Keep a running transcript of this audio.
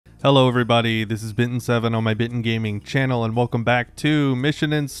Hello everybody, this is Binton7 on my BintonGaming channel and welcome back to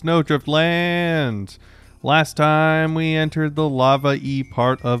Mission in Snowdriftland. Last time we entered the lava-y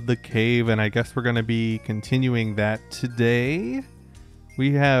part of the cave and I guess we're going to be continuing that today.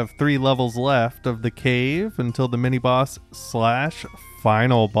 We have 3 levels left of the cave until the mini-boss /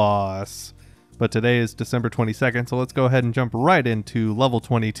 final boss. But today is December 22nd, so let's go ahead and jump right into level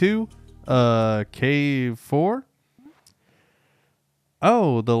 22, cave 4.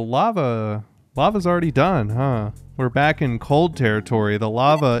 Oh, the lava's already done, huh? We're back in cold territory. The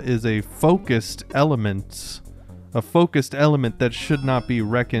lava is a focused element. A focused element that should not be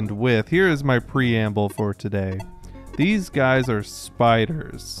reckoned with. Here is my preamble for today. These guys are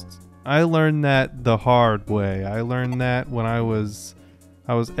spiders. I learned that the hard way. I learned that when I was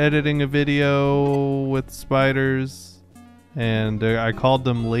editing a video with spiders, and I called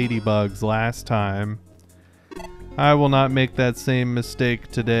them ladybugs last time. I will not make that same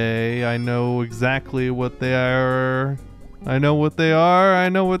mistake today. I know exactly what they are. I know what they are. I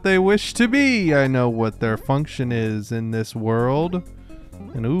know what they wish to be. I know what their function is in this world.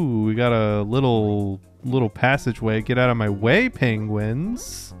 And ooh, we got a little passageway. Get out of my way,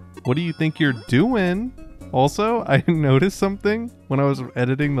 penguins. What do you think you're doing? Also, I noticed something when I was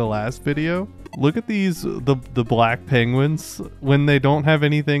editing the last video. Look at these, the black penguins. When they don't have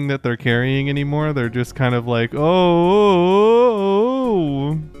anything that they're carrying anymore, they're just kind of like, oh.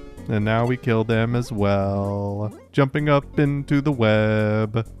 And now we kill them as well. Jumping up into the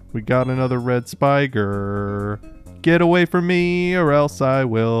web. We got another red spider. Get away from me or else I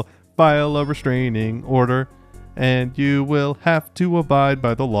will file a restraining order. And you will have to abide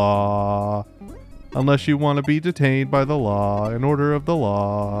by the law. Unless you want to be detained by the law, an order of the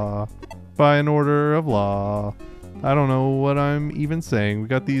law. By an order of law. I don't know what I'm even saying. We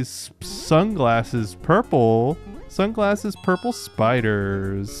got these sunglasses purple. Sunglasses purple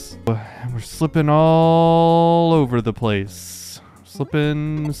spiders. We're slipping all over the place. Slip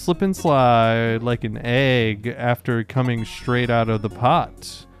and slide like an egg after coming straight out of the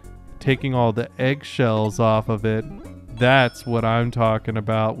pot. Taking all the eggshells off of it. That's what I'm talking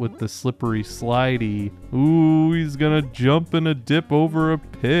about with the slippery slidey. Ooh, he's gonna jump in a dip over a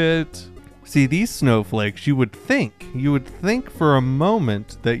pit. See, these snowflakes, you would think for a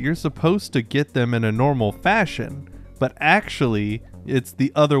moment that you're supposed to get them in a normal fashion, but actually, it's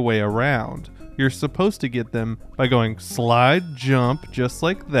the other way around. You're supposed to get them by going slide, jump, just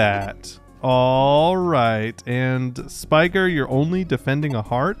like that. All right, and Spiker, you're only defending a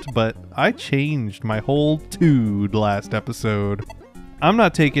heart, but I changed my whole tude last episode. I'm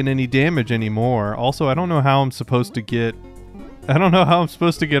not taking any damage anymore. Also, I don't know how I'm supposed to get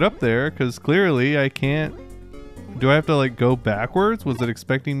up there, because clearly I can't. Do I have to like go backwards? Was it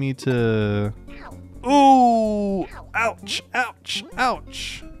expecting me to? Ooh! Ouch! Ouch!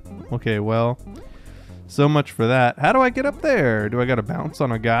 Ouch! Okay, well. So much for that. How do I get up there? Do I gotta bounce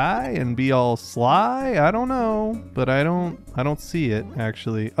on a guy and be all sly? I don't know, but I don't see it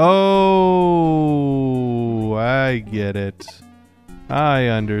actually. Oh, I get it. I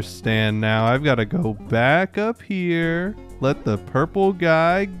understand now. I've got to go back up here. Let the purple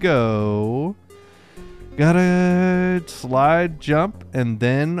guy go. Gotta slide, jump, and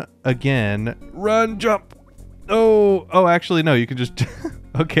then again run, jump. Oh, actually no. You can just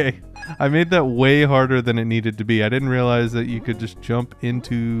okay. I made that way harder than it needed to be. I didn't realize that you could just jump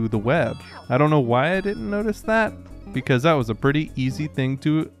into the web. I don't know why I didn't notice that, because that was a pretty easy thing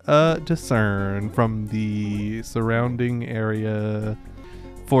to discern from the surrounding area.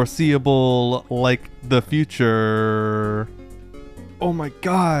 Foreseeable like the future. Oh my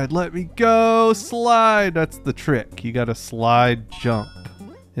god, let me go! Slide! That's the trick. You gotta slide jump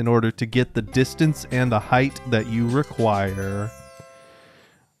in order to get the distance and the height that you require.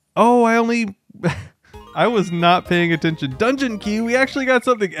 Oh, I was not paying attention. Dungeon key, we actually got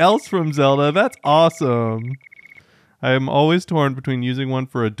something else from Zelda. That's awesome. I am always torn between using one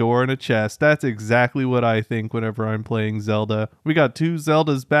for a door and a chest. That's exactly what I think whenever I'm playing Zelda. We got 2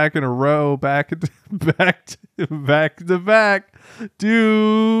 Zeldas back in a row, back to back.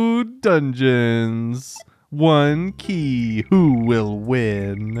 Dude, dungeons. 1 key. Who will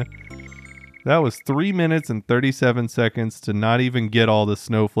win? That was 3 minutes and 37 seconds to not even get all the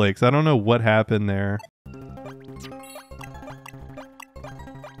snowflakes. I don't know what happened there.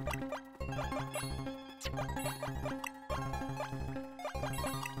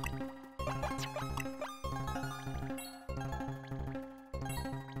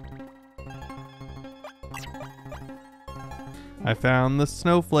 I found the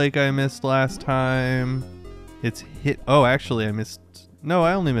snowflake I missed last time. It's hit. Oh, actually, I missed. No,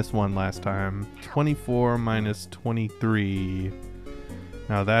 I only missed one last time. 24 minus 23.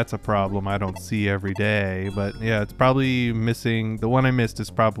 Now that's a problem I don't see every day, but yeah, it's probably missing. The one I missed is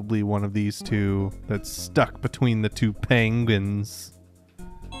probably one of these two that's stuck between the two penguins.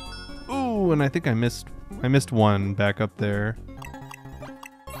 Ooh, and I think I missed one back up there.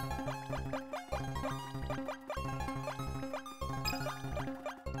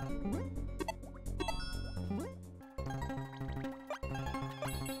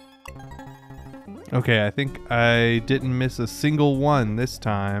 Okay, I think I didn't miss a single one this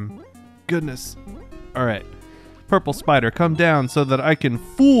time. Goodness. Alright. Purple Spider, come down so that I can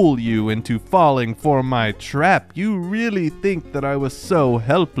fool you into falling for my trap. You really think that I was so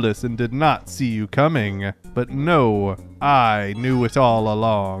helpless and did not see you coming. But no, I knew it all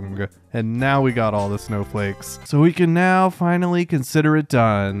along. And now we got all the snowflakes. So we can now finally consider it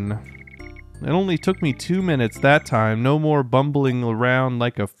done. It only took me 2 minutes that time. No more bumbling around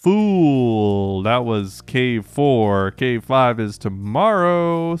like a fool. That was Cave 4. Cave 5 is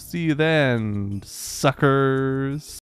tomorrow. See you then, suckers.